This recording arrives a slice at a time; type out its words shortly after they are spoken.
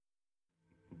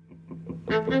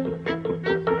Hello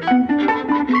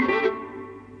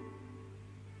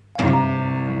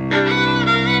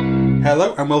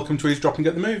and welcome to Eavesdropping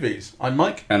at the Movies. I'm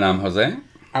Mike. And I'm Jose.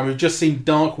 And we've just seen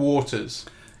Dark Waters.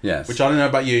 Yes. Which I don't know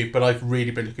about you, but I've really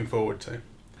been looking forward to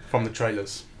from the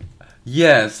trailers.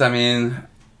 Yes, I mean,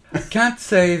 I can't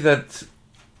say that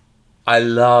I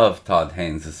love Todd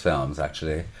Haynes' films,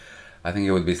 actually. I think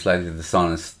it would be slightly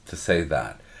dishonest to say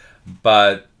that.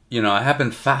 But, you know, I have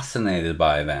been fascinated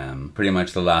by them pretty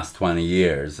much the last 20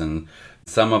 years. And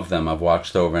some of them I've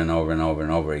watched over and over and over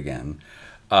and over again.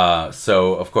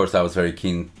 So, of course, I was very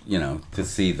keen, you know, to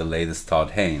see the latest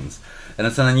Todd Haynes. And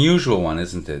it's an unusual one,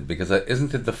 isn't it? Because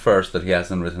isn't it the first that he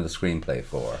hasn't written the screenplay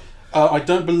for? I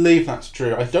don't believe that's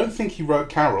true. I don't think he wrote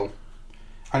Carol.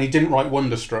 And he didn't write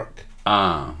Wonderstruck.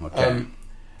 Ah, okay.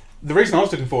 The reason I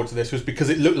was looking forward to this was because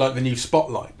it looked like the new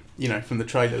Spotlight, you know, from the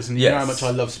trailers. And you know how much I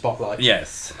love Spotlight.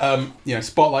 Yes. You know,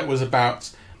 Spotlight was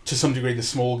about, to some degree, the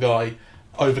small guy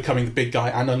overcoming the big guy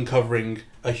and uncovering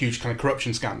a huge kind of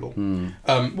corruption scandal.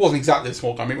 It wasn't exactly the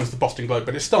small guy, I mean, it was the Boston Globe,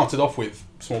 but it started off with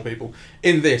small people.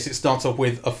 In this, it starts off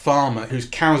with a farmer whose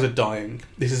cows are dying.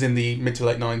 This is in the mid to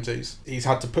late 90s. He's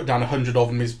had to put down 100 of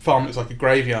them. His farm looks like a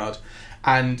graveyard.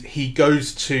 And he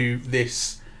goes to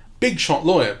this big shot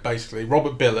lawyer, basically,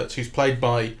 Robert Billett, who's played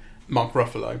by Mark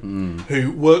Ruffalo,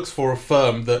 who works for a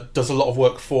firm that does a lot of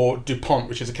work for DuPont,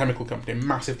 which is a chemical company, a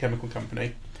massive chemical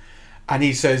company. And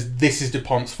he says, this is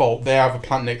DuPont's fault. They have a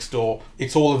plant next door.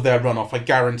 It's all of their runoff. I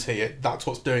guarantee it. That's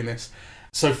what's doing this.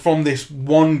 So from this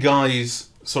one guy's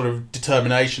sort of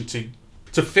determination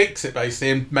to fix it, basically,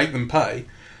 and make them pay,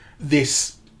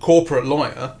 this corporate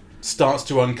lawyer starts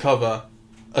to uncover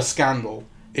a scandal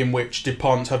in which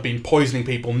DuPont have been poisoning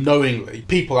people knowingly.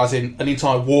 People as in an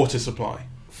entire water supply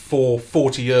for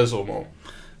 40 years or more.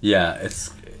 Yeah,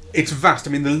 it's vast.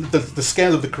 I mean, the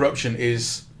scale of the corruption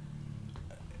is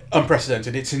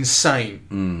unprecedented. It's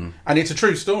insane. And it's a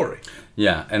true story.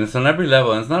 Yeah, and it's on every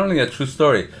level. And it's not only a true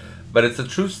story, but it's a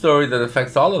true story that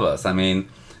affects all of us. I mean,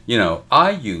 you know,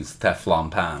 I use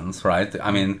Teflon pans, right?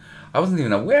 I mean, I wasn't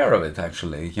even aware of it,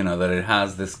 actually, you know, that it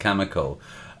has this chemical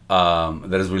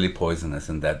that is really poisonous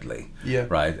and deadly. Yeah.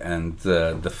 Right? And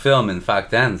the film, in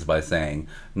fact, ends by saying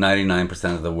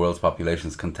 99% of the world's population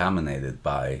is contaminated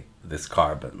by this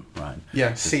carbon, right?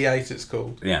 Yeah, C8 it's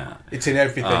called. Yeah. It's in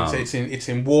everything. So it's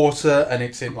in water, and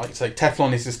it's in, like, say,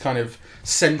 Teflon is this kind of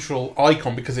central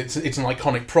icon because it's an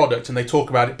iconic product, and they talk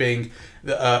about it being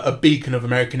a beacon of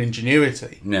American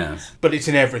ingenuity. Yes. But it's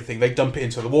in everything. They dump it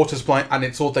into the water supply, and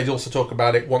they also talk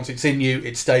about it, once it's in you,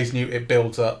 it stays new, it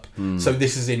builds up. So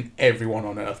this is in everyone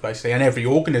on Earth, basically, and every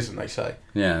organism, they say.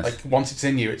 Yes. Like, once it's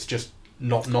in you, it's just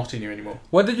not in you anymore.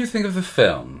 What did you think of the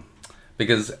film?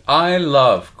 Because I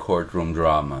love courtroom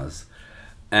dramas,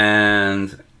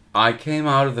 and I came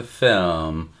out of the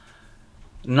film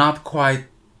not quite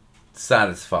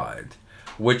satisfied,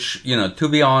 which, you know, to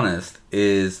be honest,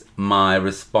 is my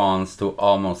response to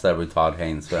almost every Todd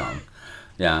Haynes film.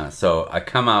 Yeah, so I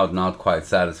come out not quite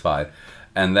satisfied,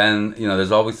 and then, you know,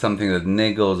 there's always something that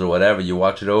niggles or whatever. You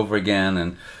watch it over again,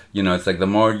 and, you know, it's like the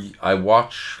more I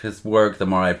watch his work, the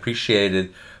more I appreciate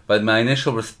it, but my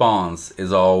initial response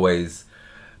is always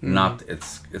not,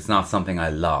 it's not something I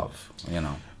love, you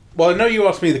know. Well, I know you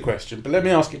asked me the question, but let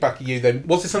me ask it back at you then.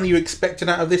 Was it something you expected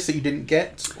out of this that you didn't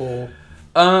get, or?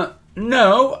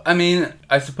 No, I mean,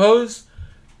 I suppose,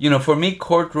 you know, for me,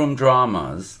 courtroom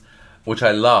dramas, which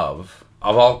I love,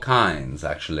 of all kinds,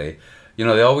 actually, you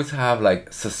know, they always have,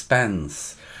 like,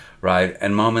 suspense, right,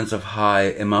 and moments of high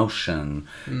emotion,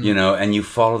 you know, and you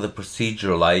follow the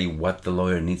procedural, i.e. what the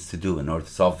lawyer needs to do in order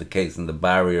to solve the case and the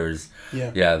barriers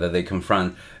that they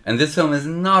confront. And this film is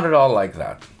not at all like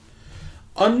that.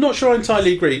 I'm not sure I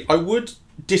entirely agree. I would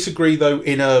disagree, though,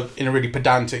 in a really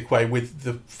pedantic way with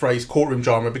the phrase courtroom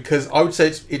drama, because I would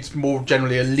say it's more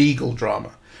generally a legal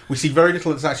drama. We see very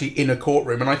little that's actually in a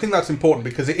courtroom, and I think that's important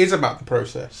because it is about the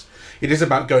process. It is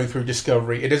about going through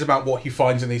discovery. It is about what he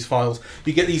finds in these files.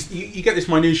 You get these, you get this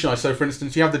minutiae. So, for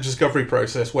instance, you have the discovery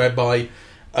process whereby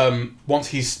once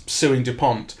he's suing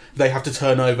DuPont, they have to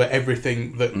turn over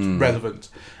everything that's relevant.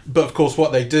 But of course,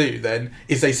 what they do then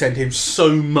is they send him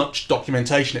so much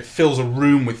documentation, it fills a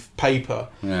room with paper,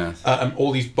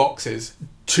 all these boxes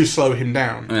to slow him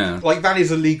down. Yeah. Like, that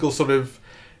is a legal sort of.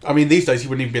 I mean, these days you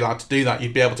wouldn't even be allowed to do that.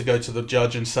 You'd be able to go to the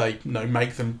judge and say, "No,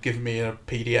 make them give me a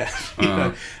PDF." You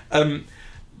know?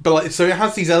 But like, so it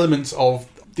has these elements of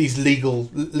these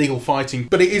legal fighting,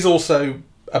 but it is also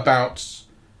about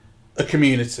a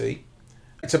community.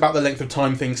 It's about the length of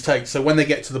time things take. So when they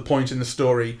get to the point in the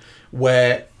story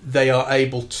where they are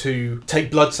able to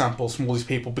take blood samples from all these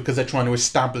people because they're trying to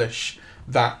establish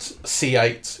that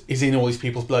C8 is in all these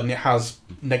people's blood and it has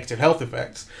negative health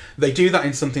effects. They do that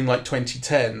in something like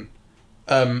 2010,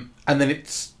 and then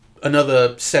it's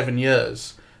another 7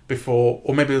 years before,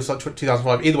 or maybe it was like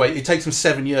 2005. Either way, it takes them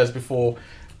 7 years before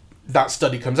that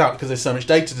study comes out because there's so much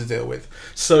data to deal with.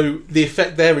 So the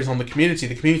effect there is on the community.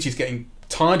 The community is getting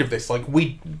tired of this. Like,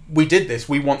 we did this,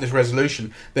 we want this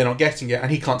resolution. They're not getting it,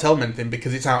 and he can't tell them anything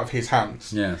because it's out of his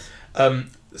hands. Yes.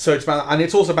 So it's about, and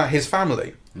it's also about his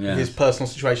family, Yes. his personal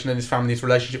situation and his family, his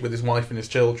relationship with his wife and his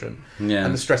children, Yeah.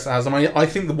 and the stress that has. I mean, I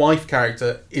think the wife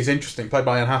character is interesting, played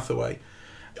by Anne Hathaway.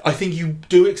 I think you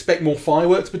do expect more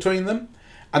fireworks between them,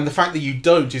 and the fact that you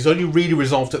don't is only really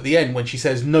resolved at the end when she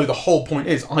says, no, the whole point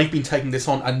is I've been taking this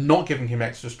on and not giving him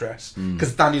extra stress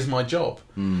because that is my job.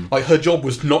 Like, her job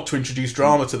was not to introduce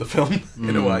drama to the film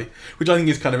in a way, which I think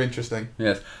is kind of interesting.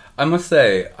 Yes. I must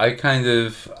say,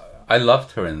 I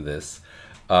loved her in this.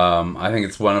 I think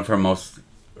it's one of her most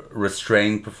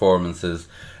restrained performances,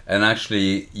 and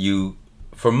actually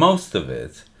for most of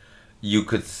it, you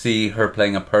could see her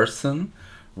playing a person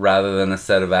rather than a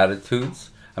set of attitudes.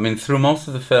 I mean, through most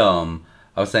of the film,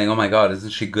 I was saying, oh my God, isn't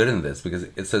she good in this? Because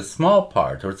it's a small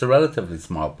part, or it's a relatively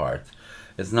small part.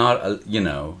 It's not,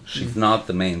 she's not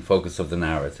the main focus of the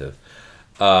narrative.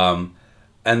 And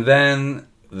then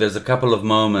there's a couple of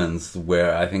moments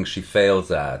where I think she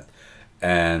fails at,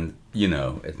 and,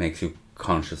 it makes you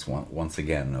conscious once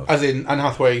again of... As in Anne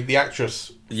Hathaway, the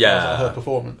actress, Yeah. her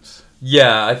performance.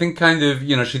 Yeah, I think kind of,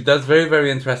 she does very,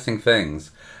 very interesting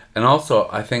things. And also,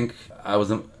 I think I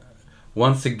was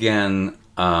once again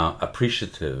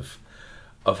appreciative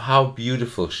of how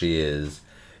beautiful she is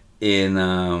in,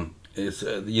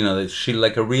 she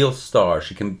like a real star.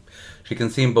 She can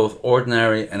seem both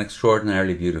ordinary and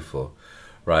extraordinarily beautiful,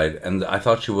 right? And I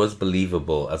thought she was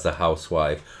believable as a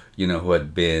housewife, who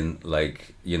had been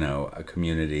like, a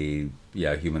community,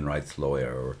 human rights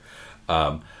lawyer.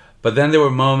 But then there were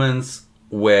moments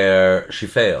where she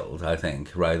failed, I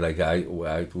think, right? Like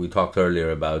we talked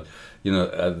earlier about,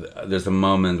 there's a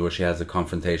moment where she has a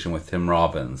confrontation with Tim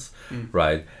Robbins,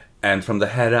 right? And from the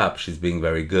head up, she's being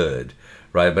very good,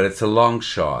 right? But it's a long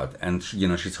shot, and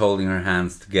she's holding her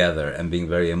hands together and being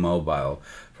very immobile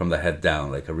from the head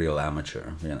down, like a real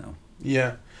amateur,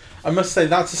 Yeah. I must say,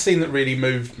 that's a scene that really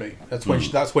moved me. That's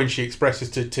when she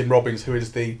expresses to Tim Robbins, who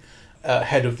is the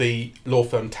head of the law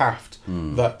firm Taft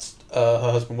that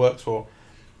her husband works for.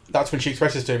 That's when she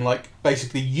expresses to him, like,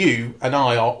 basically, you and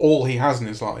I are all he has in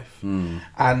his life.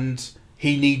 And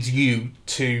he needs you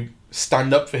to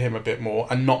stand up for him a bit more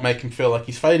and not make him feel like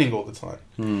he's failing all the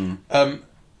time.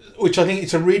 Which I think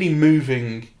it's a really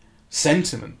moving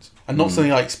sentiment and not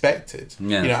something I expected.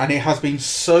 Yes. And it has been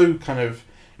so kind of...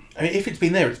 I mean, if it's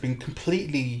been there, it's been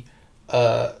completely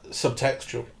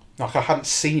subtextual. Like, I hadn't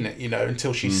seen it,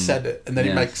 until she said it, and then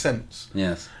it makes sense.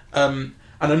 Yes. And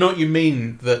I know what you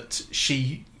mean, that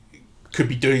she could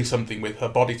be doing something with her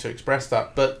body to express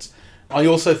that, but I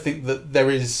also think that there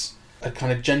is a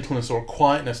kind of gentleness or a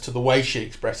quietness to the way she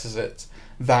expresses it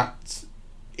that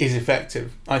is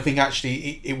effective. I think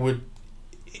actually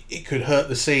it could hurt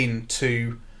the scene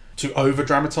to over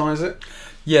dramatize it.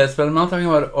 Yes, but I'm not talking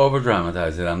about over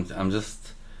dramatize it. I'm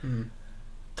just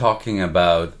talking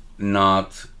about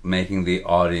not making the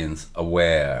audience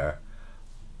aware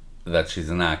that she's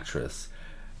an actress.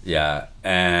 Yeah,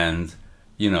 and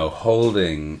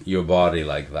holding your body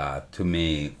like that, to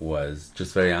me, was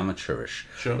just very amateurish.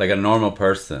 Sure. Like a normal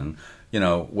person,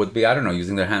 would be, I don't know,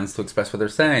 using their hands to express what they're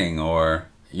saying, or,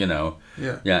 Yeah,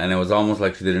 and it was almost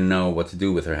like she didn't know what to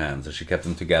do with her hands, or she kept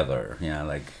them together. Yeah,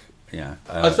 like, yeah.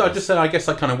 I just said, I guess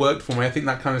that kind of worked for me. I think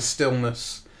that kind of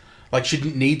stillness, like, she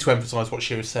didn't need to emphasise what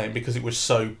she was saying because it was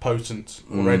so potent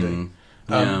already.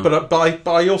 Yeah. But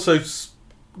I also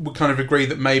would kind of agree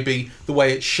that maybe the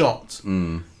way it's shot...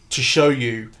 to show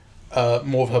you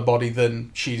more of her body than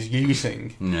she's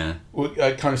using, would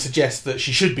kind of suggest that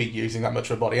she should be using that much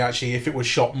of her body. Actually, if it was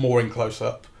shot more in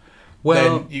close-up,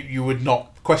 then you would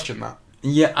not question that.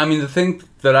 Yeah, I mean, the thing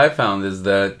that I found is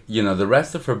that, the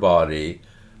rest of her body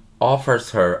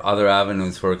offers her other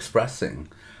avenues for expressing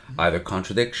either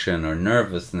contradiction or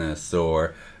nervousness,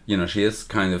 or, she is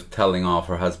kind of telling off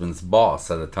her husband's boss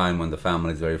at a time when the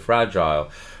family is very fragile.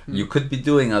 You could be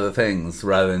doing other things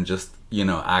rather than just,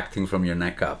 acting from your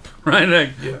neck up,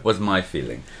 right? Was my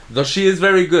feeling. Though she is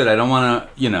very good. I don't want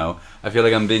to, I feel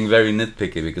like I'm being very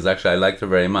nitpicky because actually I liked her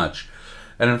very much.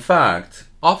 And in fact,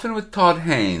 often with Todd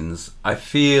Haynes, I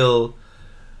feel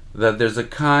that there's a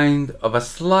kind of a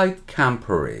slight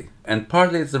campery. And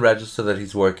partly it's the register that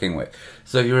he's working with.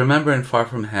 So if you remember in Far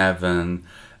From Heaven,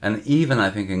 and even I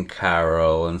think in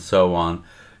Carol and so on,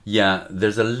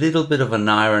 there's a little bit of an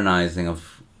ironizing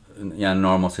of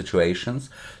normal situations.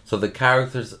 So the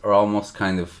characters are almost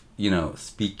kind of,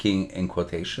 speaking in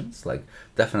quotations, like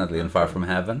definitely in Far From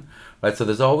Heaven, right? So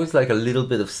there's always like a little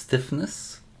bit of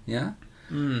stiffness,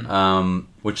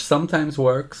 which sometimes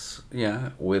works,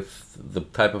 with the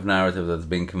type of narrative that's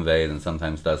being conveyed, and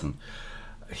sometimes doesn't.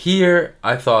 Here,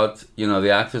 I thought,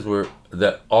 the actors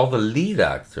all the lead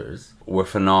actors were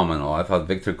phenomenal. I thought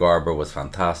Victor Garber was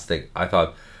fantastic. I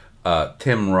thought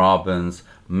Tim Robbins,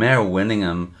 Mare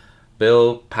Winningham,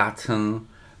 Bill Patton,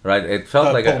 right? It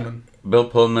felt like Bill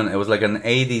Pullman. It was like an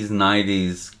 80s,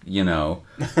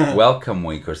 90s, welcome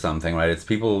week or something, right? It's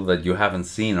people that you haven't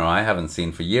seen, or I haven't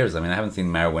seen for years. I mean, I haven't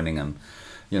seen Mare Winningham,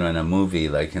 in a movie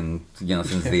like since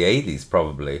the 80s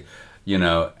probably,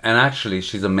 and actually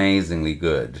she's amazingly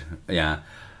good. Yeah.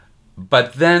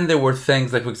 But then there were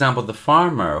things like, for example, the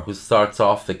farmer who starts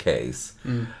off the case.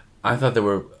 I thought there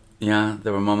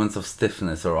were moments of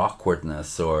stiffness or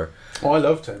awkwardness or... Oh, I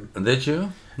loved him. Did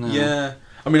you? No. Yeah.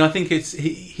 I mean, I think it's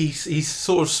he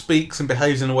sort of speaks and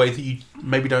behaves in a way that you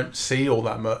maybe don't see all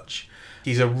that much.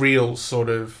 He's a real sort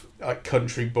of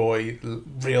country boy,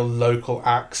 real local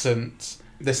accent.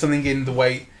 There's something in the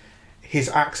way his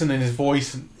accent and his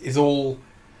voice is all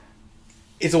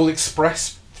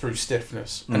expressed through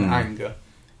stiffness and anger,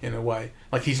 in a way.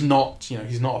 Like he's not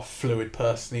a fluid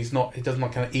person. He doesn't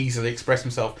kind of easily express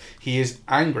himself. He is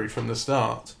angry from the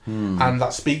start, and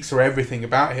that speaks for everything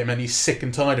about him. And he's sick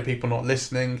and tired of people not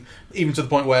listening, even to the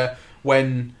point where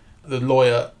when the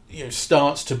lawyer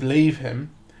starts to believe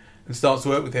him and starts to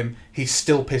work with him, he's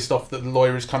still pissed off that the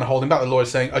lawyer is kind of holding back. The lawyer's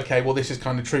saying, "Okay, well, this is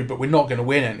kind of true, but we're not going to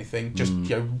win anything. Just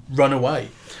run away."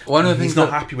 One of the things he's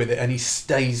not happy with it, and he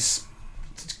stays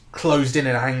closed in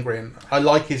and angry. And I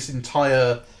like his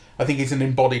entire... I think it's an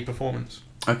embodied performance.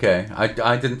 Okay,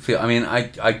 I didn't feel... I mean,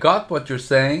 I got what you're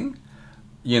saying,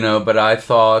 but I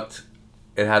thought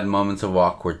it had moments of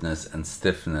awkwardness and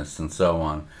stiffness and so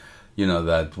on,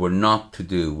 that were not to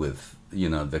do with,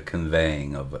 the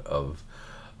conveying of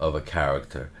a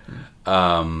character.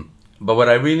 But what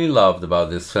I really loved about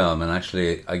this film, and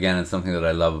actually, again, it's something that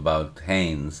I love about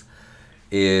Haynes,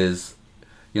 is,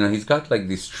 he's got like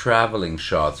these traveling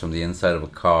shots from the inside of a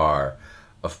car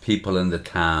of people in the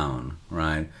town,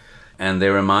 right? And they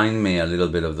remind me a little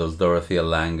bit of those Dorothea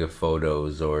Lange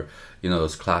photos, or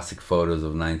those classic photos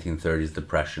of 1930s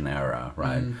Depression era,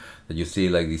 right? That you see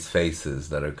like these faces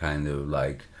that are kind of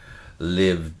like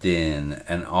lived in,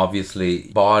 and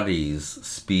obviously bodies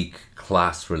speak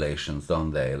class relations,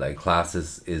 don't they? Like class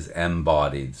is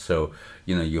embodied, so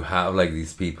you have like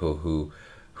these people who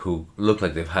look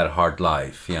like they've had a hard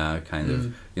life, kind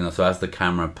of, so as the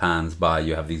camera pans by,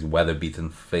 you have these weather-beaten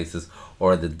faces,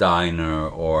 or at the diner,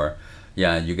 or,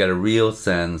 you get a real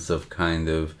sense of kind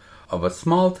of a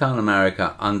small-town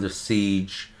America under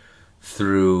siege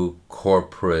through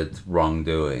corporate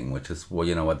wrongdoing, which is,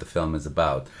 what the film is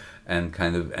about,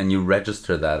 and you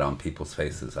register that on people's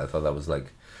faces. I thought that was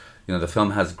like, the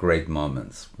film has great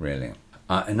moments, really.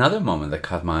 Another moment that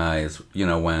caught my eye is,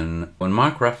 when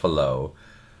Mark Ruffalo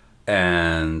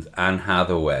and Anne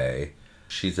Hathaway,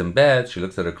 she's in bed, she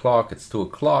looks at her clock, it's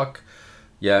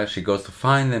 2:00. She goes to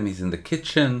find him, he's in the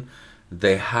kitchen.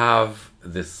 They have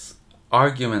this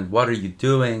argument, what are you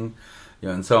doing?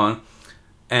 And so on.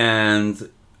 And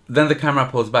then the camera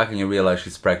pulls back and you realize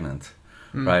she's pregnant,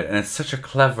 right? And it's such a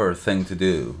clever thing to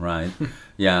do, right?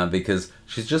 Because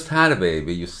she's just had a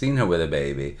baby, you've seen her with a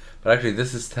baby, but actually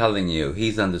this is telling you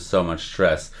he's under so much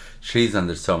stress, she's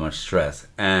under so much stress,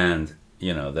 and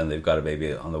then they've got a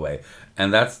baby on the way.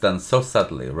 And that's done so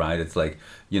subtly, right? It's like,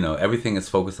 everything is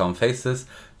focused on faces,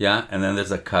 and then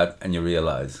there's a cut and you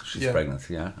realize she's pregnant,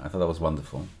 I thought that was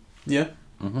wonderful. Yeah.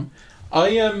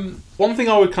 One thing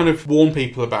I would kind of warn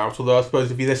people about, although I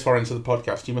suppose if you're this far into the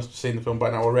podcast, you must have seen the film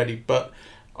by now already, but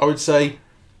I would say,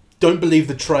 don't believe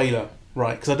the trailer,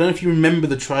 right? Because I don't know if you remember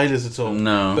the trailers at all.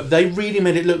 No. But they really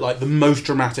made it look like the most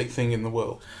dramatic thing in the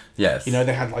world. Yes.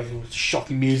 They had like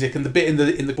shocking music, and the bit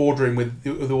in the boardroom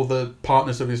with all the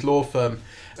partners of his law firm,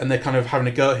 and they're kind of having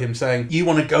a go at him, saying, "You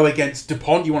want to go against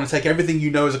DuPont? You want to take everything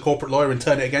you know as a corporate lawyer and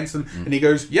turn it against them?" And he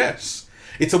goes, "Yes."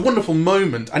 It's a wonderful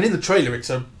moment, and in the trailer, it's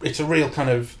a real kind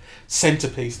of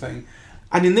centerpiece thing,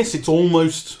 and in this, it's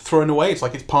almost thrown away. It's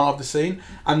like it's part of the scene,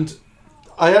 and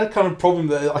I had a kind of problem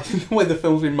that I think the way the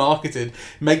film's been marketed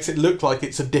makes it look like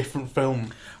it's a different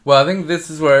film. Well, I think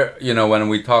this is where, when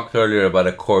we talked earlier about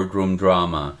a courtroom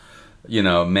drama,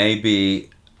 maybe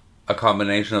a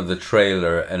combination of the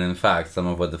trailer and, in fact, some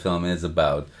of what the film is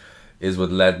about is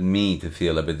what led me to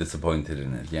feel a bit disappointed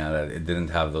in it. That it didn't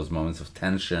have those moments of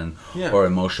tension or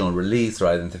emotional release or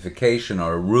identification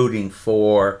or rooting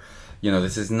for,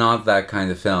 This is not that kind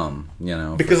of film,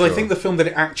 Because for I sure. think the film that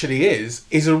it actually is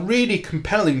a really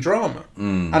compelling drama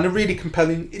and a really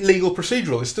compelling legal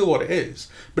procedural. It's still what it is,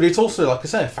 but it's also, like I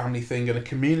say, a family thing and a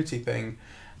community thing.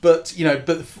 But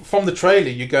but from the trailer,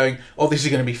 you're going, oh, this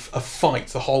is going to be a fight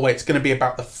the whole way. It's going to be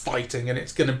about the fighting, and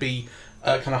it's going to be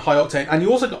kind of high octane. And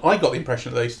I got the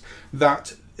impression, at least,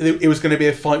 that it was going to be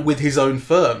a fight with his own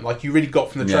firm. Like, you really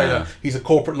got from the trailer, he's a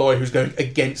corporate lawyer who's going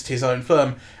against his own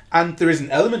firm. And there is an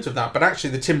element of that, but actually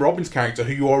the Tim Robbins character,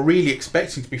 who you are really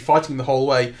expecting to be fighting the whole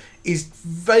way, is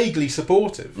vaguely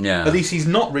supportive. Yeah. At least he's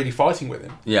not really fighting with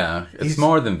him. Yeah, it's He's-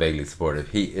 more than vaguely supportive.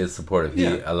 He is supportive. He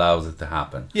Yeah. allows it to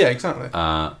happen. Yeah, exactly.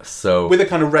 So With a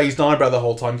kind of raised eyebrow the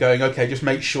whole time, going, "Okay, just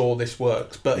make sure this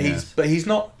works." But Yes. he's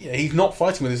not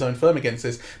fighting with his own firm against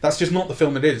this. That's just not the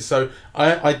film it is. So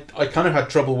I kind of had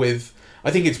trouble with.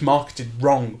 I think it's marketed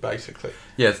wrong, basically.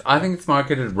 yes, I think it's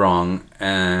marketed wrong,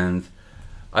 and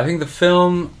I think the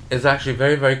film is actually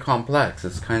very, very complex.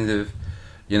 It's kind of,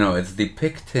 it's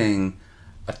depicting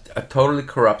a totally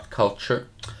corrupt culture.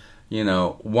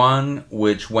 One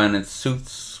which, when it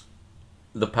suits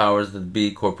the powers that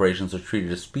be, corporations are treated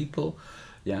as people,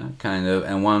 kind of,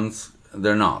 and once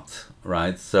they're not,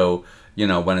 right? So,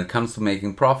 when it comes to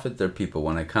making profit, they're people.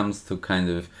 When it comes to kind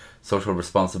of social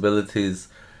responsibilities,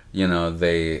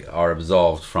 they are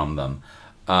absolved from them.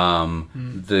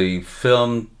 The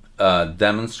film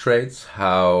demonstrates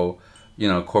how,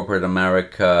 corporate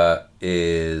America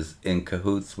is in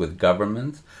cahoots with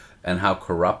government and how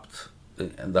corrupt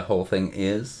the whole thing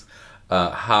is.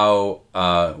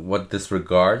 What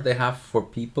disregard they have for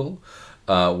people,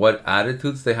 what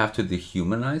attitudes they have to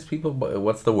dehumanize people.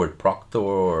 What's the word? Proctor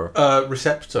or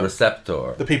Receptor.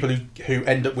 receptor? The people who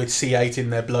end up with C8 in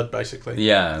their blood, basically.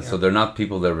 Yeah, so they're not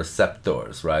people, they're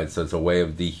receptors, right? So it's a way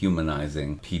of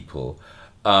dehumanizing people.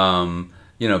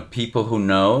 People who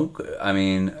know,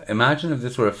 imagine if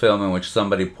this were a film in which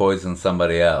somebody poisoned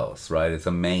somebody else, right? It's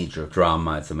a major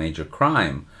drama, it's a major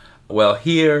crime. Well,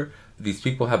 here, these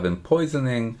people have been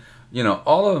poisoning,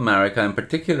 all of America, and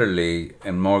particularly,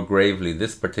 and more gravely,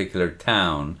 this particular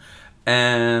town.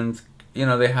 And,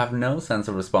 they have no sense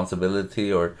of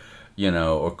responsibility or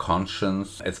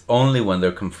conscience. It's only when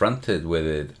they're confronted with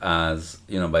it as,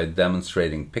 by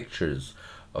demonstrating pictures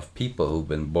of people who've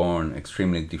been born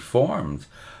extremely deformed,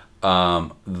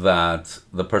 that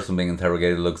the person being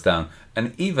interrogated looks down.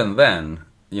 And even then,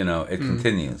 it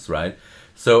continues, right?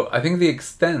 So I think the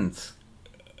extent,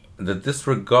 the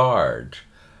disregard,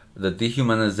 the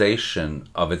dehumanization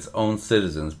of its own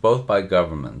citizens, both by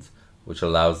government, which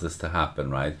allows this to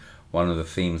happen, right? One of the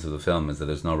themes of the film is that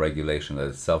there's no regulation, that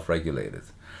it's self-regulated,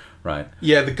 right?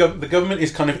 Yeah, the government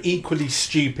is kind of equally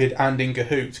stupid and in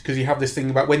cahoots, because you have this thing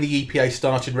about when the EPA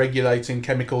started regulating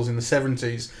chemicals in the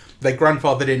 70s, they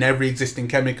grandfathered in every existing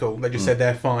chemical. They just said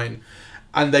they're fine.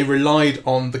 And they relied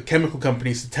on the chemical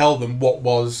companies to tell them what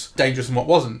was dangerous and what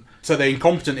wasn't. So they're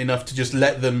incompetent enough to just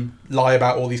let them lie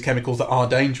about all these chemicals that are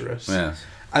dangerous. Yes.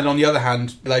 And on the other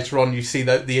hand, later on you see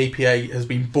that the EPA has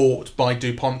been bought by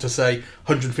DuPont to say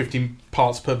 150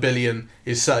 parts per billion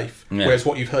is safe, whereas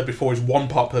what you've heard before is 1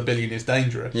 part per billion is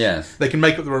dangerous. Yes. They can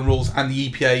make up their own rules, and the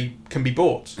EPA can be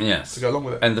bought to go along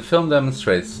with it. And the film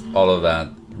demonstrates all of that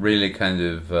really kind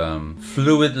of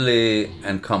fluidly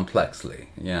and complexly,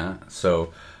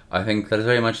 So I think that is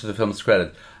very much to the film's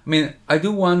credit. I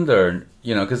do wonder,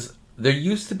 because there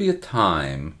used to be a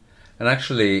time. And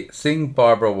actually, seeing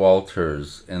Barbara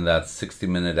Walters in that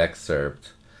 60-minute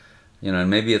excerpt, and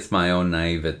maybe it's my own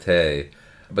naivete,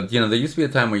 but, there used to be a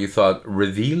time where you thought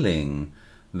revealing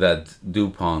that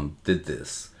DuPont did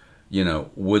this,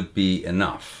 would be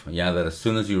enough. That as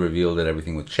soon as you revealed it,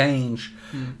 everything would change.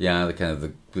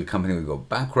 The company would go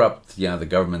bankrupt. The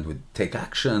government would take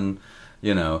action,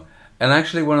 And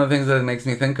actually, one of the things that it makes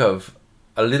me think of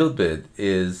a little bit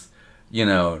is,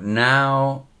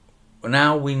 now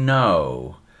we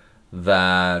know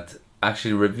that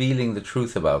actually revealing the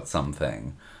truth about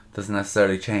something doesn't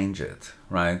necessarily change it,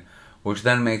 right? Which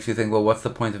then makes you think, well, what's the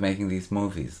point of making these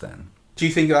movies then? Do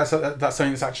you think that's something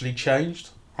that's actually changed?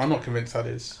 I'm not convinced that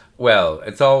is. Well,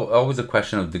 it's always a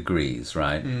question of degrees,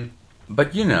 right?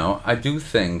 But, I do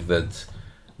think that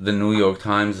the New York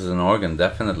Times as an organ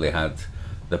definitely had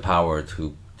the power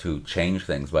to change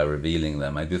things by revealing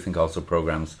them. I do think also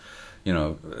programs,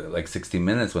 like 60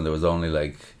 Minutes, when there was only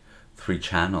like 3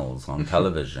 channels on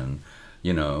television,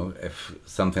 if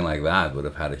something like that would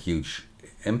have had a huge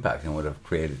impact and would have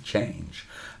created change.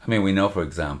 We know, for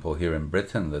example, here in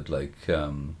Britain that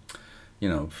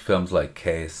films like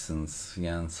Case and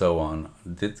so on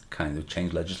did kind of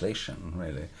change legislation,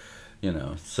 really.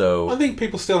 So I think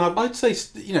people still have. I'd say,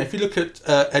 if you look at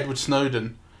Edward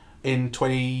Snowden, in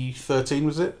 2013,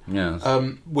 was it? Yes.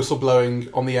 Whistleblowing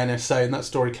on the NSA, and that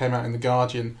story came out in The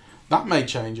Guardian. That made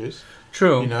changes.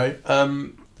 True. You know,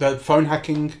 the phone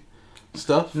hacking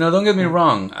stuff. No, don't get me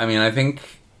wrong. I mean, I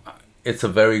think it's a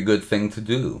very good thing to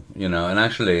do, you know, and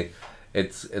actually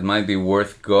it might be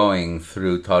worth going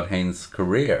through Todd Haynes'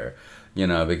 career, you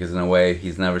know, because in a way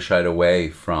he's never shied away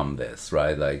from this,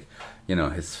 right? Like, you know,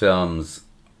 his films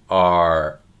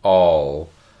are all,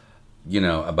 you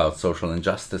know, about social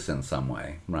injustice in some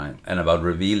way, right? And about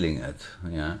revealing it,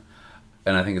 yeah.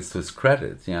 And I think it's to his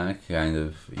credit, yeah, kind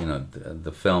of, you know,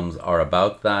 the films are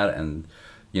about that, and,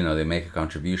 you know, they make a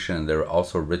contribution. They're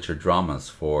also richer dramas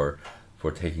for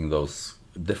taking those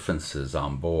differences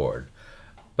on board.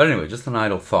 But anyway, just an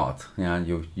idle thought, yeah,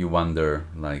 you wonder,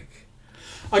 like...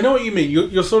 I know what you mean.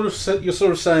 You're sort of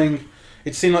saying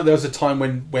it seemed like there was a time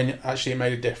when actually it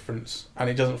made a difference, and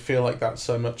it doesn't feel like that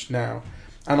so much now.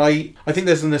 And I think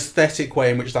there's an aesthetic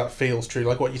way in which that feels true.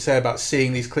 Like what you say about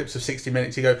seeing these clips of 60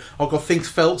 Minutes, you go, oh God, things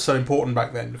felt so important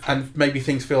back then. And maybe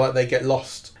things feel like they get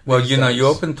lost. Well, you know, you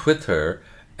open Twitter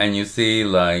and you see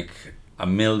like a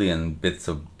million bits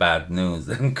of bad news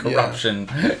and corruption,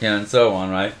 you know, and so on,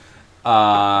 right?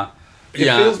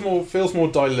 It feels more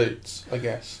dilute, I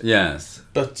guess. Yes.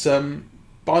 But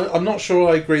I'm not sure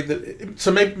I agree that...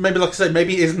 So maybe like I say,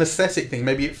 maybe it is an aesthetic thing.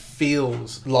 Maybe it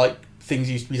feels like things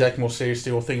used to be taken more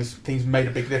seriously, or things made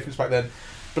a big difference back then.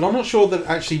 But I'm not sure that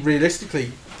actually realistically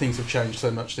things have changed so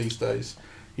much these days.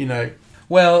 You know,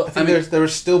 well, I think there are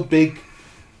still big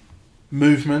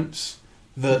movements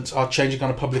that are changing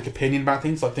kind of public opinion about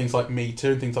things like Me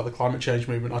Too and things like the climate change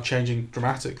movement are changing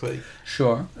dramatically.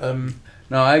 Sure.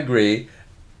 No, I agree.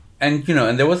 And you know,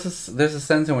 and there's a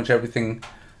sense in which everything,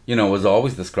 you know, was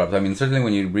always described. I mean, certainly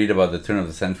when you read about the turn of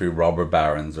the century robber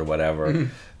barons or whatever,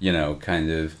 you know, kind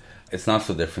of, it's not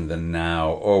so different than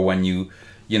now. Or when you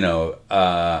know,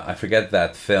 I forget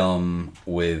that film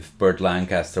with Burt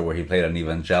Lancaster where he played an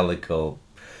evangelical,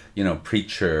 you know,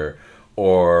 preacher.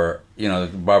 Or, you know,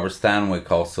 Barbara Stanwyck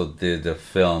also did a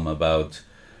film about,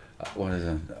 what is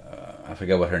it? I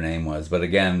forget what her name was. But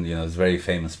again, you know, this very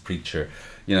famous preacher.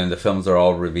 You know, and the films are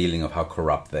all revealing of how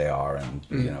corrupt they are and,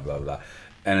 you know, blah, blah, blah.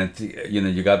 And, you know,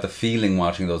 you got the feeling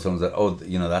watching those films that, oh,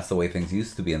 you know, that's the way things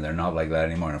used to be, and they're not like that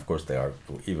anymore. And, of course, they are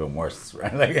even worse,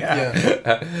 right? Like,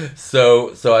 yeah.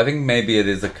 So I think maybe it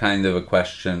is a kind of a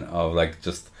question of, like,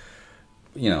 just,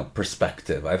 you know,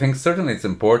 perspective. I think certainly it's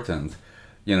important,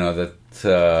 you know,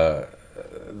 that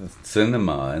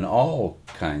cinema and all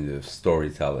kind of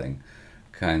storytelling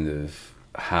kind of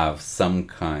have some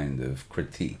kind of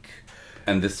critique.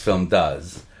 And this film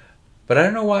does. But I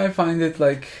don't know why I find it,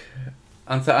 like...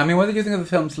 I mean, what do you think of the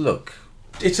film's look?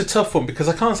 It's a tough one, because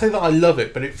I can't say that I love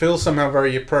it, but it feels somehow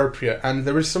very appropriate. And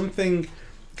there is something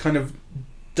kind of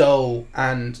dull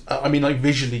and... I mean, like,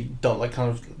 visually dull, like, kind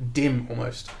of dim,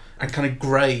 almost. And kind of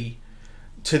grey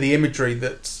to the imagery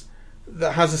that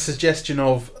has a suggestion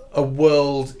of a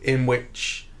world in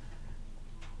which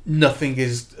nothing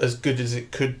is as good as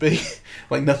it could be.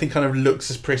 Like, nothing kind of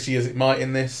looks as pretty as it might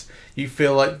in this. You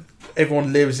feel like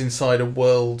everyone lives inside a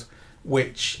world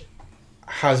which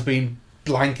has been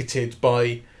blanketed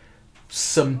by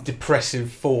some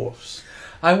depressive force.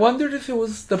 I wondered if it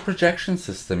was the projection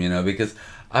system, you know, because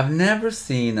I've never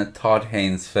seen a Todd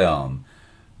Haynes film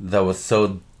that was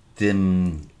so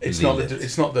dim. It's not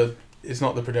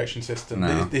the projection system.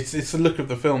 No. It's the look of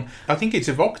the film. I think it's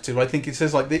evocative. I think it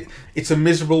says like it's a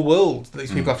miserable world that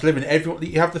these people have to live in. Everyone,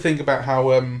 you have to think about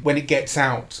how when it gets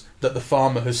out that the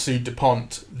farmer has sued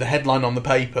DuPont, the headline on the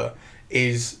paper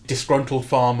is disgruntled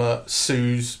farmer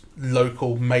sues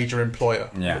local major employer.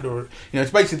 Yeah. You know,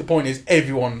 it's basically the point is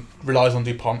everyone relies on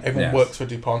DuPont, everyone works for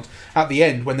DuPont. At the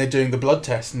end, when they're doing the blood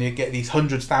test and you get these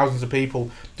hundreds, thousands of people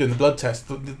doing the blood test,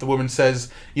 the woman says,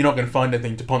 you're not going to find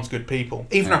anything, DuPont's good people.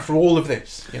 Even after all of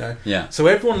this, you know. Yeah. So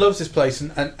everyone loves this place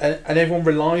and everyone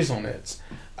relies on it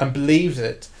and believes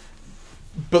it.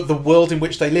 But the world in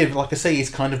which they live, like I say, is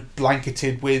kind of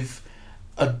blanketed with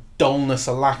a dullness,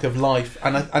 a lack of life,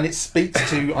 and it speaks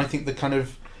to, I think, the kind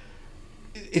of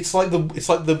it's like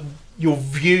your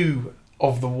view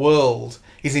of the world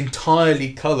is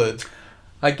entirely coloured.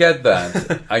 I get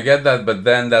that, but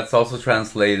then that's also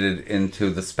translated into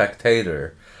The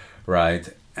Spectator, right?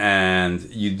 And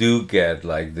you do get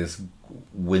like this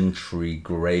wintry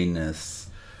greyness,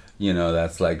 you know,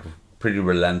 that's like pretty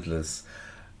relentless.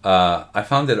 I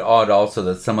found it odd also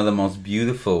that some of the most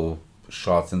beautiful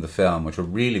shots in the film, which were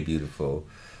really beautiful,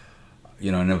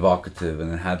 you know, and evocative,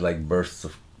 and it had like bursts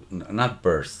of, not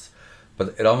bursts,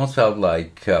 but it almost felt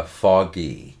like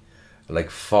foggy, like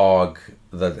fog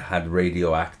that had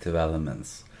radioactive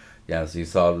elements, Yeah, so you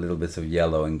saw little bits of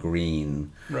yellow and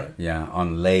green. Right. Yeah,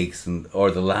 on lakes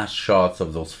or the last shots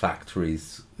of those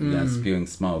factories, spewing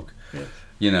smoke. Yeah.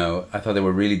 You know, I thought they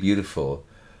were really beautiful,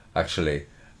 actually.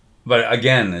 But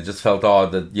again, it just felt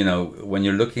odd that, you know, when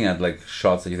you're looking at like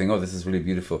shots that you think, oh, this is really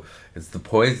beautiful, it's the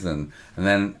poison. And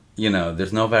then, you know,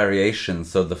 there's no variation.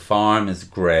 So the farm is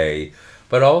grey.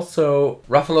 But also,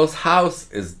 Ruffalo's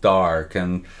house is dark.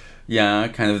 And, yeah,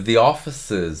 kind of the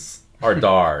offices are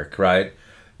dark, right?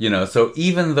 You know, so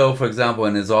even though, for example,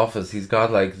 in his office, he's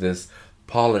got like this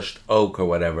polished oak or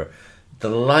whatever, the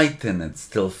light in it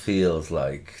still feels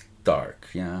like dark,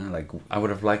 yeah. Like I would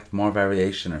have liked more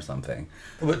variation or something.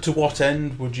 But to what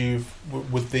end would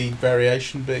the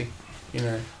variation be? You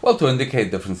know, well, to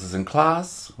indicate differences in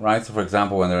class, right? So, for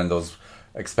example, when they're in those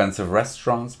expensive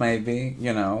restaurants, maybe,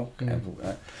 you know.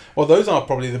 Well, those are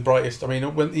probably the brightest. I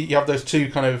mean, when you have those two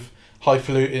kind of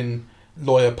highfalutin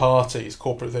lawyer parties,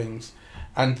 corporate things,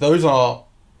 and those are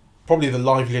probably the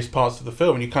liveliest parts of the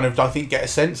film. And you kind of, I think, get a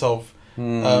sense of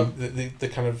the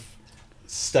kind of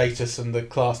status and the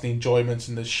class and the enjoyment,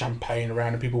 and the champagne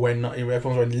around and people wearing,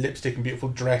 everyone's wearing lipstick and beautiful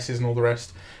dresses and all the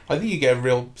rest. I think you get a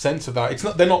real sense of that. It's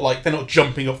not they're not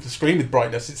jumping off the screen with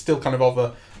brightness. It's still kind of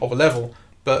a level,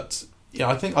 but yeah,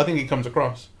 I think it comes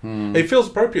across. It feels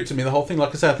appropriate to me, the whole thing.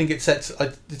 Like I say, I think it sets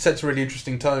a really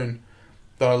interesting tone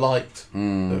that I liked.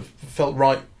 That felt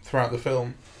right throughout the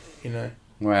film. You know,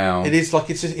 wow. It is like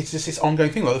it's just this ongoing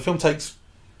thing. Like the film takes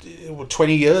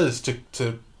 20 years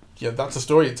to that's the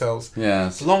story it tells. Yeah,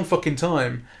 it's a long fucking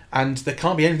time, and there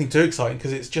can't be anything too exciting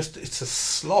because it's a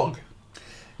slog.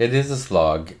 It is a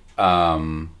slog. I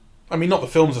mean, not the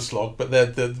film's a slog, but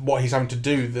the what he's having to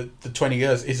do the 20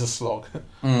 years is a slog.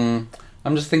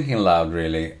 I'm just thinking aloud,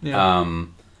 really. Yeah.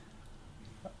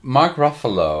 Mark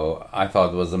Ruffalo, I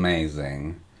thought was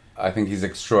amazing. I think he's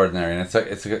extraordinary, and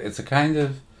it's a kind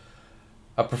of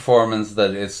a performance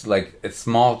that is like it's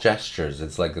small gestures.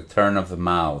 It's like a turn of the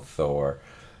mouth, or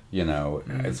you know,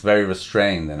 it's very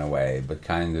restrained in a way, but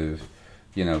kind of,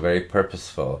 you know, very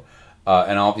purposeful.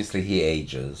 And obviously he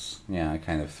ages,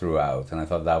 kind of throughout, and I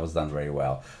thought that was done very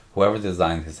well. Whoever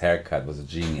designed his haircut was a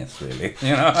genius, really.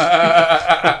 You know.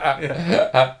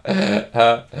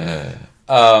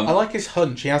 I like his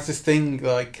hunch. He has this thing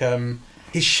like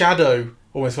his shadow,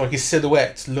 almost like his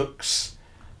silhouette, looks.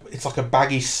 It's like a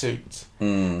baggy suit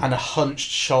and a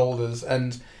hunched shoulders,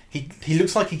 and he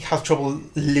looks like he has trouble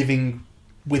living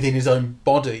within his own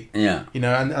body. Yeah. You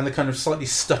know, and the kind of slightly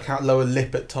stuck out lower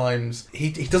lip at times. He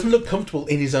doesn't look comfortable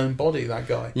in his own body, that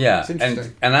guy. Yeah. It's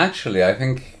interesting. And actually I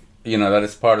think, you know, that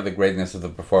is part of the greatness of the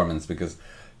performance, because,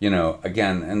 you know,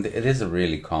 again, and it is a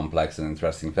really complex and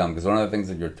interesting film, because one of the things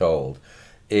that you're told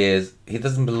is he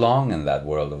doesn't belong in that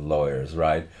world of lawyers,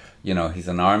 right? You know, he's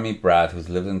an army brat who's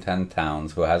lived in 10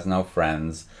 towns, who has no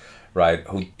friends, right?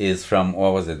 Who is from,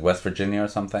 what was it, West Virginia or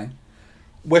something?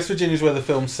 West Virginia is where the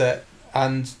film's set,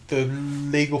 and the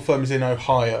legal firm is in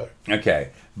Ohio. Okay,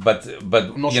 but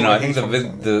you know, I think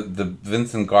the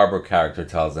Vincent Garber character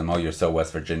tells him, "Oh, you're so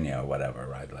West Virginia or whatever,"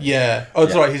 right? Like, yeah. Oh,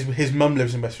 that's right. His mum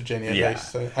lives in West Virginia. Yeah.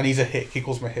 And he's a hick. He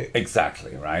calls him a hick.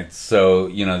 Exactly, right? So,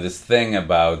 you know, this thing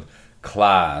about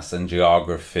class and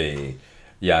geography,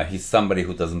 he's somebody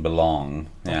who doesn't belong.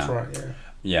 That's right, yeah.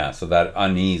 Yeah, so that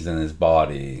unease in his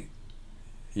body,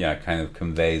 kind of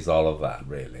conveys all of that,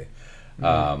 really.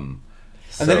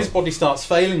 And then his body starts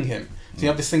failing him. So you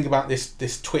have this thing about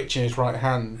this twitch in his right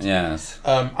hand. Yes.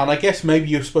 And I guess maybe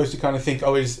you're supposed to kind of think,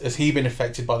 has he been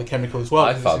affected by the chemical as well?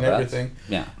 I thought that. Everything.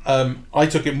 Yeah. I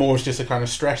took it more as just a kind of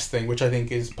stress thing, which I think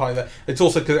is part of that. It's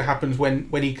also because it happens when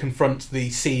he confronts the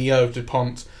CEO of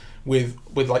DuPont with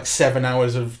like 7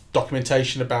 hours of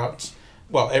documentation about,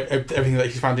 everything that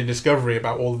he's found in Discovery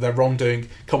about all of their wrongdoing,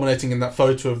 culminating in that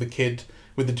photo of the kid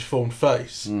with the deformed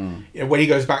face. You know, when he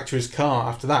goes back to his car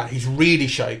after that, he's really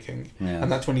shaking, and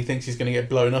that's when he thinks he's going to get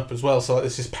blown up as well. So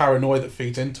there's this paranoia that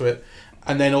feeds into it,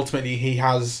 and then ultimately he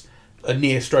has a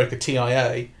near stroke, a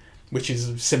TIA, which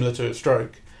is similar to a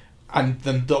stroke, and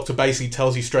then the doctor basically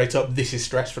tells you straight up this is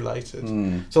stress related.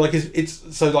 So like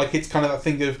it's kind of that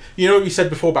thing of, you know what you said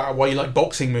before about why you like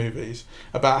boxing movies,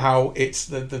 about how it's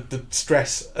the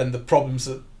stress and the problems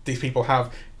that these people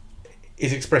have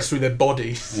is expressed through their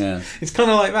bodies. Yeah. It's kind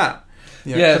of like that.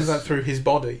 You know, it comes out through his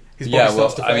body. His body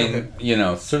starts to fail him. You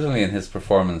know, certainly in his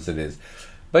performance it is.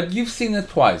 But you've seen it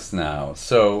twice now,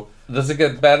 so does it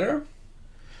get better?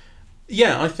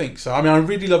 Yeah, I think so. I mean, I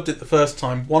really loved it the first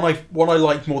time. What I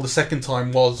liked more the second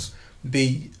time was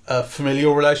the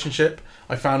familial relationship.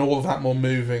 I found all of that more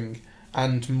moving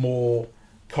and more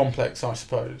complex, I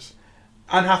suppose.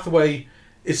 Anne Hathaway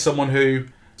is someone who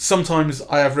sometimes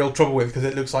I have real trouble with because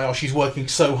it looks like, oh, she's working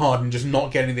so hard and just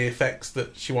not getting the effects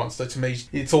that she wants. So to me,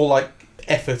 it's all like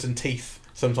effort and teeth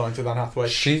sometimes with Anne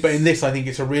Hathaway. But in this, I think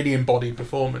it's a really embodied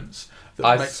performance.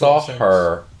 I saw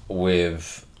her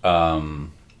with...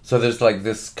 so there's like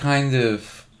this kind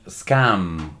of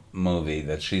scam movie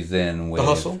that she's in with...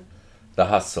 The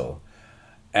Hustle.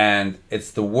 And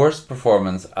it's the worst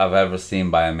performance I've ever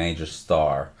seen by a major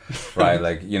star, right?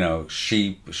 Like, you know,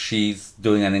 she's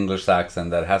doing an English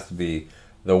accent that has to be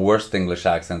the worst English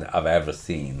accent I've ever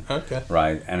seen. Okay.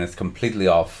 Right? And it's completely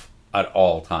off at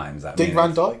all times. Dick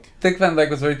Van Dyke? Dick Van Dyke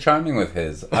was very charming with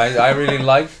his. I really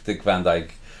liked Dick Van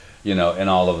Dyke, you know, in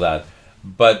all of that.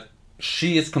 But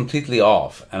she is completely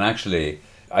off. And actually,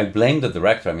 I blame the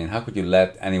director. I mean, how could you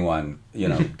let anyone, you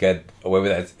know, get away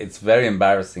with that? It's very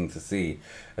embarrassing to see.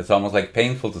 It's almost like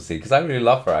painful to see, because I really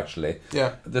love her, actually.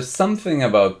 Yeah. There's something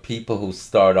about people who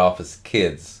start off as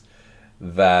kids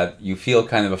that you feel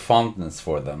kind of a fondness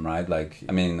for them, right? Like,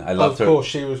 I mean, I loved her. Of course,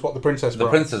 she was The Princess Bride. The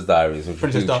Princess Diaries, which were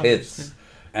huge hits.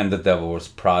 And The Devil Wears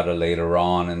Prada later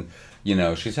on. And, you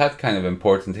know, she's had kind of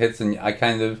important hits, and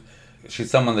she's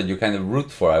someone that you kind of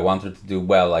root for. I want her to do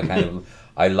well.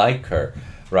 I like her,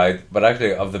 right? But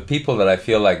actually, of the people that I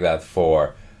feel like that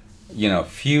for, you know,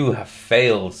 few have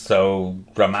failed so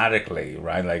dramatically,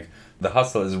 right? Like, The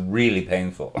Hustle is really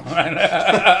painful, right?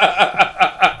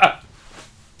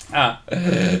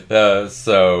 Yeah.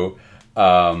 Sounds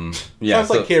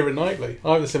like Keira Knightley.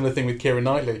 I have a similar thing with Keira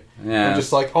Knightley. Yeah. I'm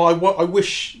just like, I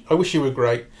wish you were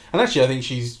great. And actually, I think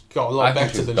she's got a lot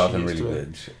better than she used to.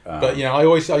 Good. But, you know,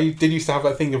 I did used to have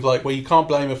that thing of like, well, you can't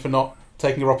blame her for not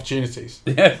taking her opportunities.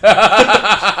 Yeah.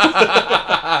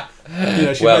 You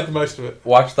know, she made the most of it.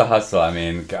 Watch The Hustle. I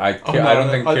mean, I don't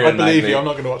think Keira Knightley I'm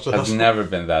not going to watch The Hustle. has never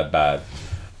been that bad.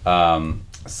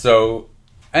 So,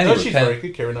 anyway, she's very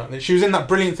good, Keira Knightley. She was in that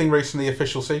brilliant thing recently,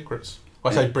 Official Secrets.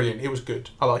 I say brilliant. It was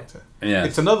good. I liked it. Yeah.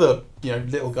 It's another, you know,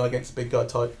 little guy against big guy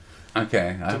type.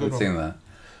 Okay, I haven't seen that.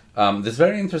 There's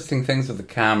very interesting things with the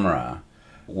camera,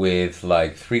 with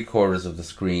like 3/4 of the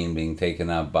screen being taken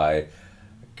up by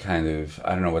kind of,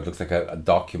 I don't know, what looks like a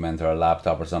document or a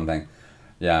laptop or something.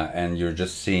 Yeah, and you're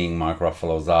just seeing Mark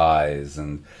Ruffalo's eyes,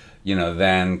 and, you know,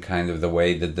 then kind of the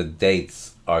way that the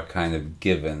dates are kind of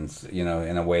given, you know,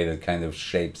 in a way that kind of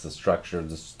shapes the structure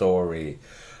of the story.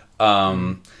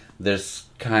 There's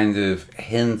kind of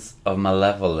hints of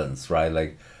malevolence, right?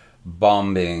 Like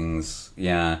bombings,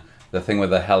 yeah, the thing with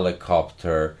the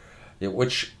helicopter,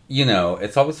 which, you know,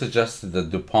 it's always suggested that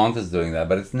DuPont is doing that,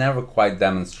 but it's never quite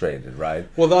demonstrated, right?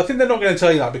 Well, I think they're not going to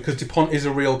tell you that because DuPont is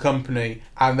a real company,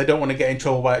 and they don't want to get in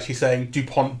trouble by actually saying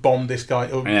DuPont bombed this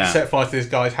guy or set fire to this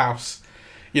guy's house.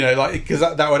 You know, like, because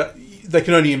that would, they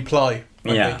can only imply. I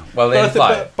think. Well, they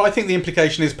imply. But I think the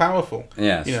implication is powerful.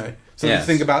 Yes. You know, so the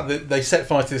thing about they set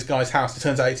fire to this guy's house. It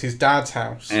turns out it's his dad's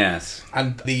house. Yes.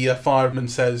 And the fireman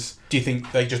says, "Do you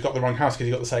think they just got the wrong house because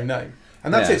you got the same name?"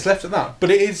 And that's it. It's left at that. But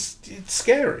it's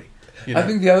scary. You know? I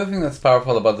think the other thing that's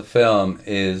powerful about the film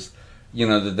is, you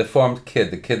know, the deformed kid,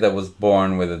 the kid that was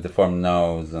born with a deformed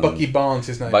nose. And, Bucky Barnes,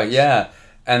 his name. But yeah,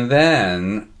 and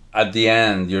then at the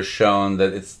end you're shown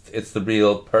that it's the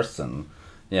real person.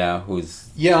 Yeah, who's...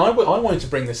 Yeah, I wanted to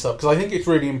bring this up because I think it's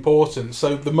really important.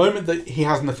 So the moment that he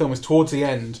has in the film is towards the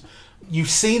end. You've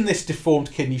seen this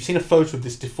deformed kid, and you've seen a photo of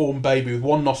this deformed baby with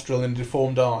one nostril and a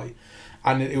deformed eye.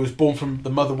 And it was born from... The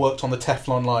mother worked on the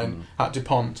Teflon line at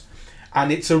DuPont.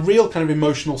 And it's a real kind of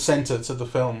emotional centre to the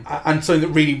film. And something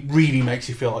that really, really makes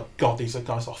you feel like, God, these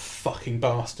guys are fucking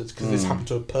bastards because this happened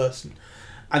to a person.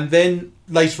 And then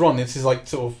later on, this is like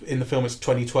sort of in the film, it's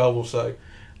 2012 or so,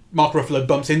 Mark Ruffalo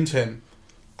bumps into him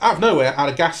out of nowhere at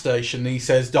a gas station, and he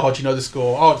says, "Oh, do you know the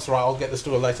score? Oh, it's right, I'll get the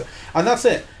score later." And that's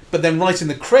it. But then right in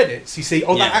the credits, you see,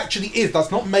 that actually is. That's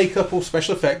not makeup or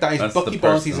special effect. That is Bucky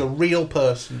Barnes. He's a real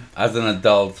person. As an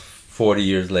adult, 40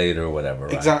 years later or whatever,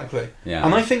 right? Exactly. Yeah.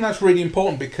 And I think that's really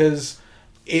important because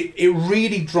it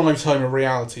really drives home a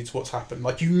reality to what's happened.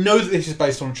 Like, you know that this is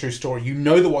based on a true story. You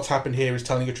know that what's happened here is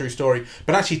telling a true story.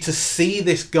 But actually, to see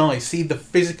this guy, see the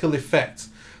physical effect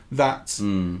that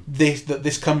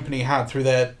this company had through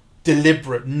their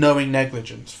deliberate, knowing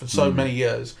negligence for so many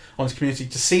years on its community,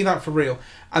 to see that for real,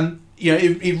 and you know,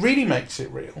 it really makes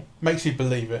it real, makes you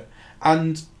believe it.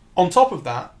 And on top of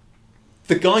that,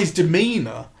 the guy's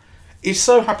demeanour is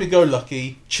so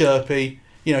happy-go-lucky, chirpy.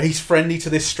 You know, he's friendly to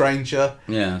this stranger.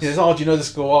 Yeah. He says, "Oh, do you know the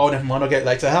score? Oh, never mind, I'll get it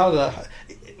later."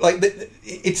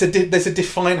 There's a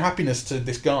defiant happiness to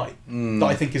this guy that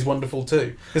I think is wonderful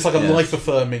too. It's like a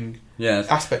life-affirming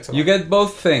aspect of it. You get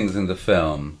both things in the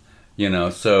film, you know.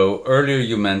 So earlier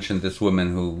you mentioned this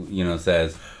woman who, you know,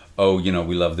 says, oh,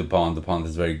 we love DuPont. DuPont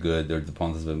is very good, or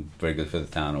DuPont has been very good for the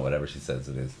town, or whatever she says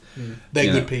it is.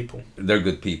 They're good people. They're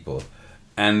good people.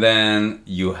 And then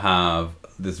you have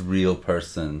this real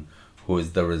person who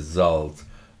is the result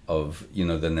of,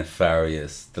 the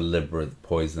nefarious, deliberate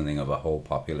poisoning of a whole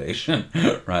population,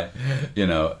 right?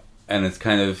 And it's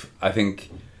kind of, I think,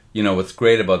 what's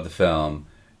great about the film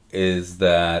is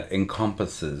that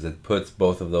it puts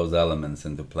both of those elements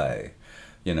into play,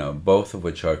 both of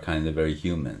which are kind of very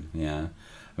human, yeah? I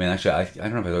mean, actually, I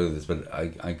don't know if I told you this, but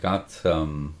I got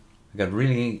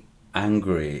really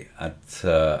angry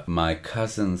at my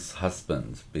cousin's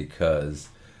husband because,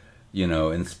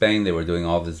 in Spain they were doing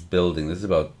all this building. This is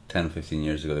about 10, 15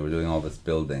 years ago. They were doing all this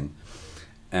building.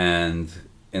 And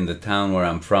in the town where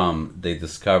I'm from, they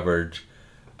discovered,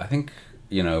 I think,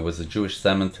 it was a Jewish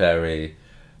cemetery.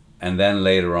 And then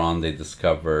later on they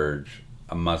discovered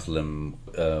a Muslim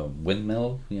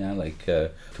windmill,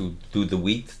 to do the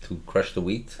wheat, to crush the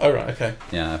wheat. Oh, right, okay.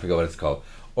 Yeah, I forgot what it's called.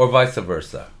 Or vice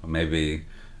versa. Maybe,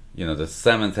 the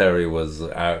cemetery was,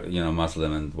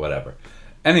 Muslim and whatever.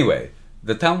 Anyway,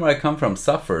 the town where I come from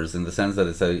suffers in the sense that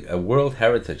it's a World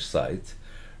Heritage Site,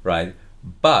 right?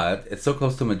 But it's so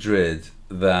close to Madrid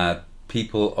that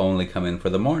people only come in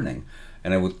for the morning.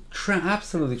 And it would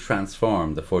absolutely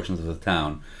transform the fortunes of the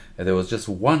town if there was just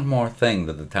one more thing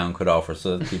that the town could offer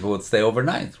so that people would stay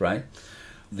overnight, right?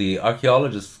 The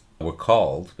archaeologists were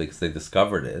called because they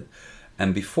discovered it.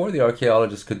 And before the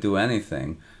archaeologists could do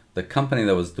anything, the company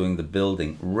that was doing the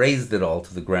building razed it all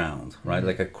to the ground, right?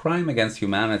 Like a crime against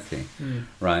humanity,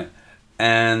 right?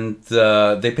 And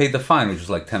they paid the fine, which was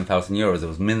like 10,000 euros. It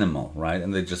was minimal, right?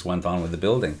 And they just went on with the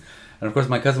building. And of course,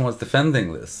 my cousin was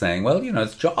defending this, saying, well,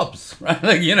 it's jobs, right?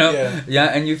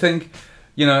 And you think,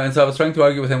 and so I was trying to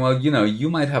argue with him, well, you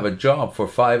might have a job for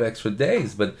 5 extra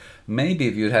days, but maybe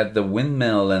if you had the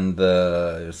windmill and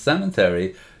the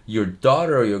cemetery, your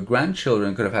daughter or your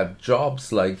grandchildren could have had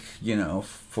jobs like,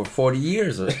 for 40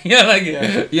 years. And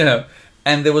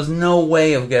there was no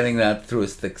way of getting that through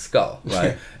his thick skull,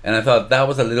 right? And I thought that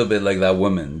was a little bit like that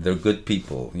woman. They're good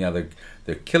people.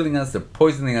 They're killing us, they're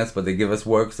poisoning us, but they give us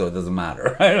work, so it doesn't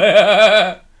matter,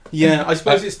 right? Yeah, I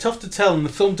suppose it's tough to tell, and the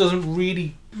film doesn't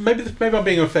really... Maybe I'm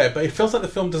being unfair, but it feels like the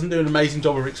film doesn't do an amazing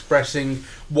job of expressing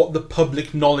what the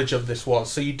public knowledge of this was.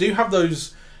 So you do have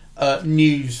those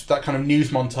that kind of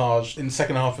news montage in the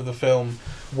second half of the film,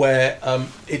 where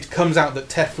it comes out that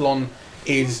Teflon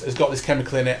has got this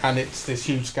chemical in it, and it's this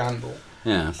huge scandal.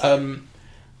 Yes.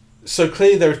 So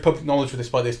clearly there is public knowledge of this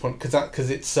by this point, because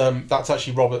it's that's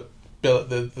actually Robert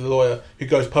Billett, the lawyer, who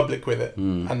goes public with it,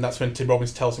 and that's when Tim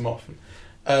Robbins tells him off.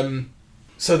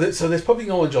 So there's public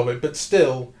knowledge of it, but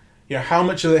still, how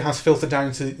much of it has filtered down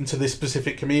into this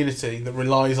specific community that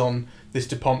relies on this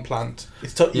DuPont plant?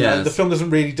 It's the film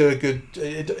doesn't really do a good.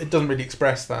 It doesn't really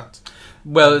express that.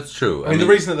 Well, it's true. I mean, the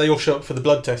reason that they all show up for the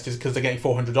blood test is because they're getting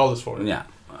 $400 for it. Yeah.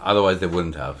 Otherwise, they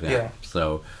wouldn't have. Yeah.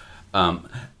 So,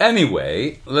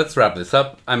 anyway, let's wrap this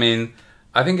up. I mean,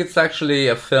 I think it's actually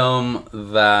a film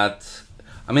that...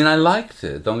 I mean, I liked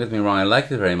it. Don't get me wrong. I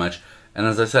liked it very much. And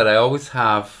as I said, I always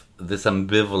have this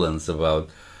ambivalence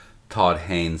about Todd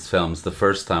Haynes films the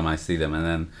first time I see them. And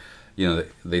then,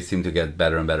 they seem to get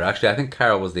better and better. Actually, I think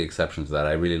Carol was the exception to that.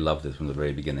 I really loved it from the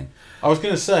very beginning. I was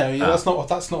going to say, that's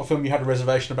not a film you had a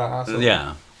reservation about.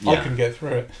 Yeah. I couldn't get through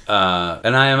it.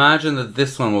 And I imagine that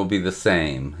this one will be the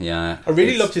same. Yeah. I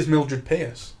really loved his Mildred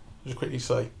Pierce. Just quickly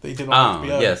say that he did on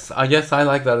HBO. Yes, I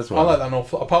like that as well. I like that an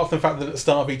awful. Apart from the fact that at the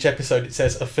start of each episode it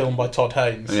says a film by Todd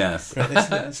Haynes. Yes,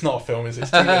 it's not a film, is it? It's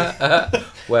TV.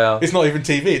 Well, it's not even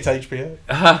TV; it's HBO.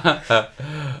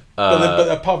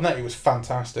 But apart from that, it was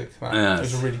fantastic. It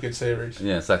was a really good series.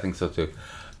 Yes, I think so too.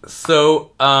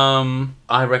 So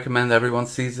I recommend everyone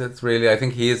sees it. Really, I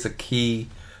think he is a key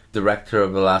director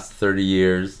of the last 30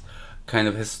 years. Kind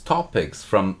of his topics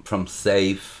from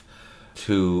Safe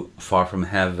to Far From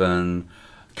Heaven,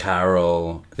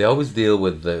 Carol, they always deal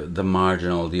with the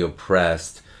marginal, the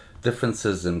oppressed,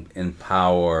 differences in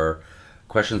power,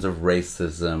 questions of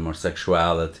racism or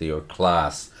sexuality or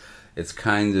class. It's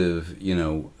kind of,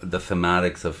 the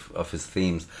thematics of his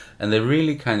themes. And they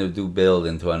really kind of do build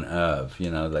into an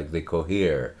oeuvre, like they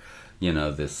cohere,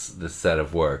 this set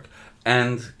of work.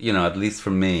 And, at least for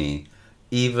me,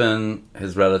 even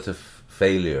his relative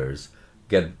failures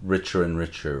get richer and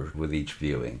richer with each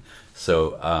viewing.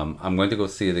 So I'm going to go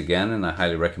see it again, and I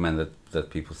highly recommend that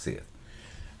people see it.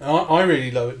 I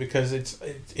really love it because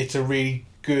it's a really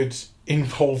good,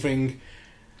 involving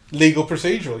legal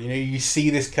procedural. You see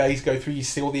this case go through, you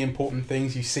see all the important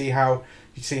things, you see how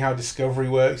discovery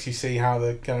works, you see how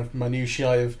the kind of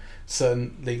minutiae of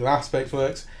certain legal aspects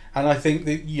works, and I think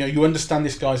that you understand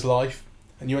this guy's life,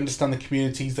 and you understand the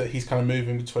communities that he's kind of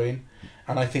moving between.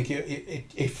 And I think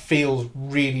it feels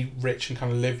really rich and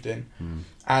kind of lived in.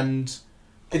 And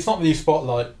it's not the new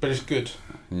Spotlight, but it's good.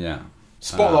 Yeah.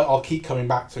 Spotlight I'll keep coming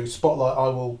back to. Spotlight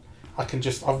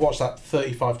I've watched that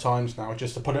 35 times now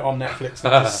just to put it on Netflix. It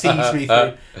just sees me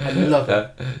through. I love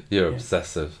it. You're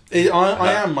obsessive.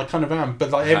 I am. I kind of am.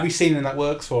 But like every scene in that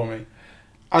works for me.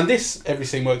 And every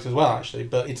scene works as well, actually.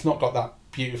 But it's not got that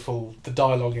beautiful... The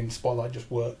dialogue in Spotlight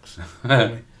just works for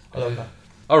me. I love that.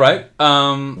 All right.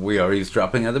 We are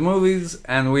eavesdropping at the movies,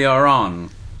 and we are on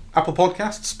Apple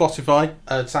Podcasts, Spotify,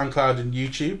 SoundCloud and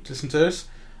YouTube. Listen to us.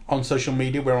 On social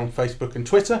media, we're on Facebook and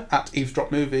Twitter at Eavesdrop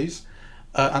Movies.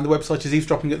 And the website is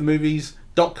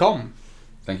eavesdroppingatthemovies.com.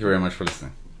 Thank you very much for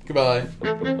listening. Goodbye.